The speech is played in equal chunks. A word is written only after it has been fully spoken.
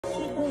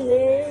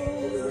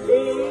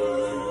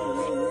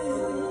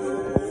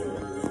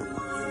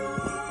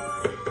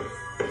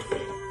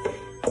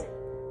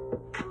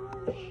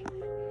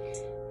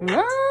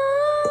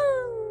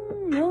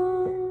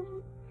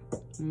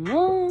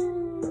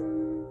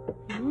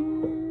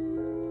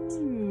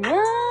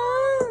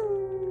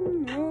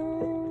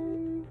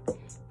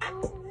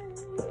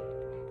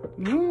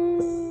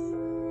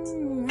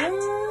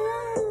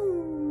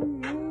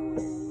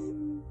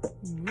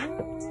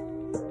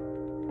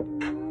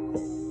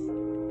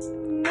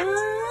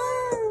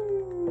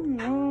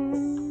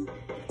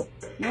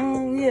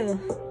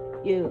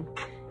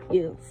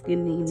Yeah,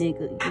 skinny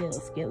nigga, yeah,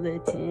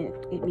 skeleton,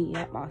 get me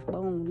out my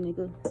bone,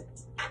 nigga.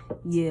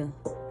 Yeah,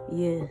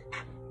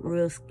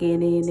 real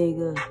skinny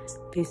nigga,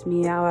 piss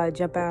me out, I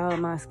jump out of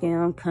my skin,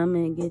 I'm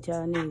coming to get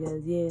y'all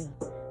niggas,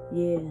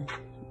 yeah,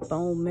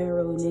 bone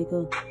marrow,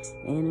 nigga,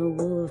 and the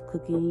wolves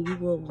cooking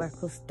you up like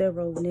a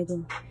steroid,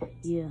 nigga,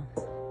 yeah,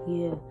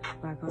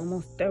 like I'm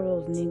on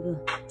steroids, nigga,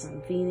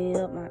 I'm feeding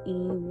up my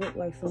eating look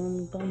like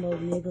some gumbo,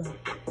 nigga,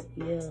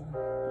 yeah,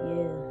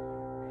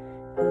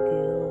 cook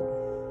it up.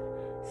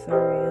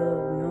 Sorry,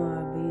 no, I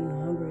be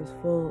hungry as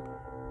fuck.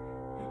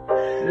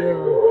 Yeah,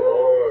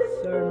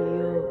 serve me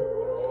up.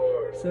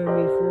 Serve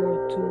me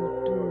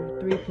 4,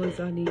 2, 3 plates.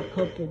 I need a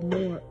couple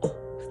more.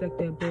 Stack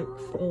that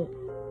box up.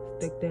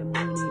 Stack that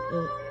money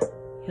up.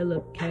 Hell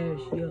up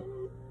cash, yeah.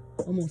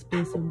 I'm gonna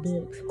spend some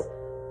bucks.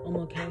 I'm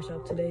gonna cash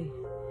out today.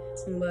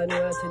 I'm about to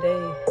do out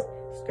today.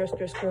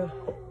 Skr.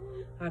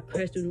 I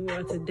crashed the new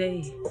out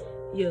today.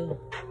 Yeah.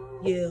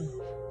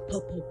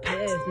 Purple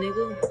pass,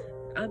 nigga.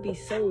 I be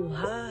so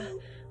high.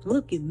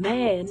 Looking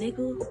mad,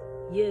 nigga.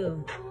 Yeah.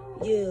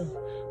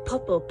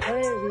 Papa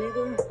pass,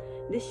 nigga.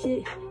 This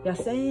shit, y'all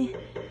saying?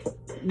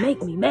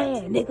 Make me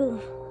mad,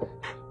 nigga.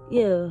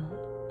 Yeah.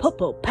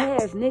 Papa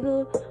pass,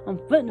 nigga. I'm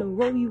finna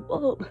roll you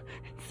up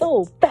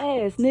so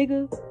fast,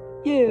 nigga.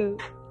 Yeah.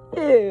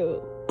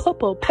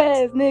 Papa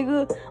pass,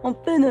 nigga. I'm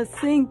finna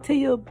sing to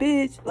your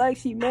bitch like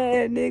she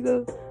mad,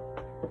 nigga.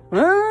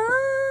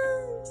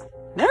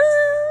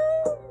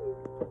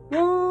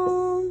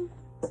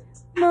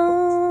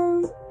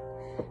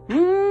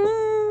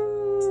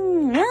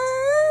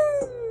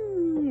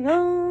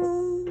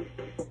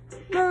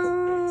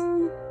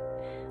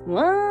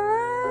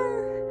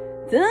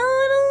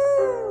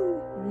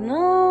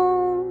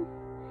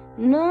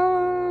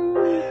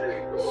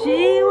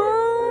 She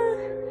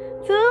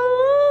want to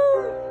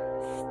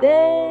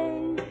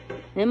stay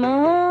in my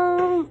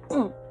home,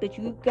 but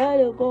you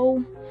gotta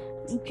go.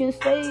 You can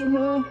stay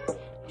here.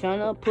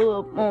 Tryna pull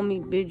up on me,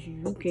 bitch.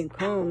 You can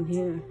come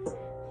here.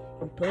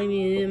 You play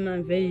me in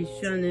my face,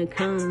 tryna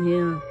come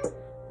here.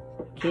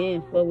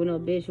 Can't fuck with no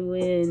bitch who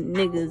in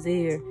niggas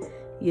here.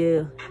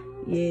 Yeah.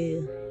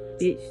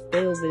 Bitch,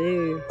 stay over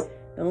there.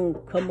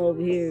 Don't come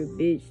over here,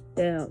 bitch.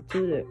 Down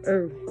to the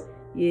earth.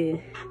 Yeah.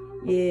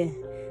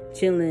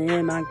 Chilling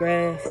in my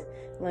grass,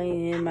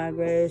 laying in my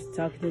grass,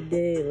 talking to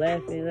dead,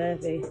 laughing.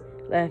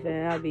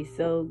 I'll be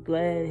so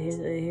glad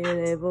to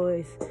hear that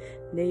voice.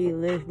 They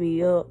lift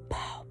me up,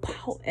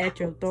 pow, at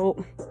your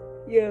throat.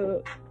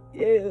 Yeah,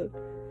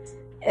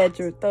 at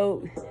your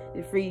throat.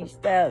 The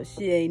freestyle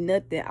shit ain't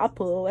nothing. I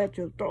pull at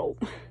your throat.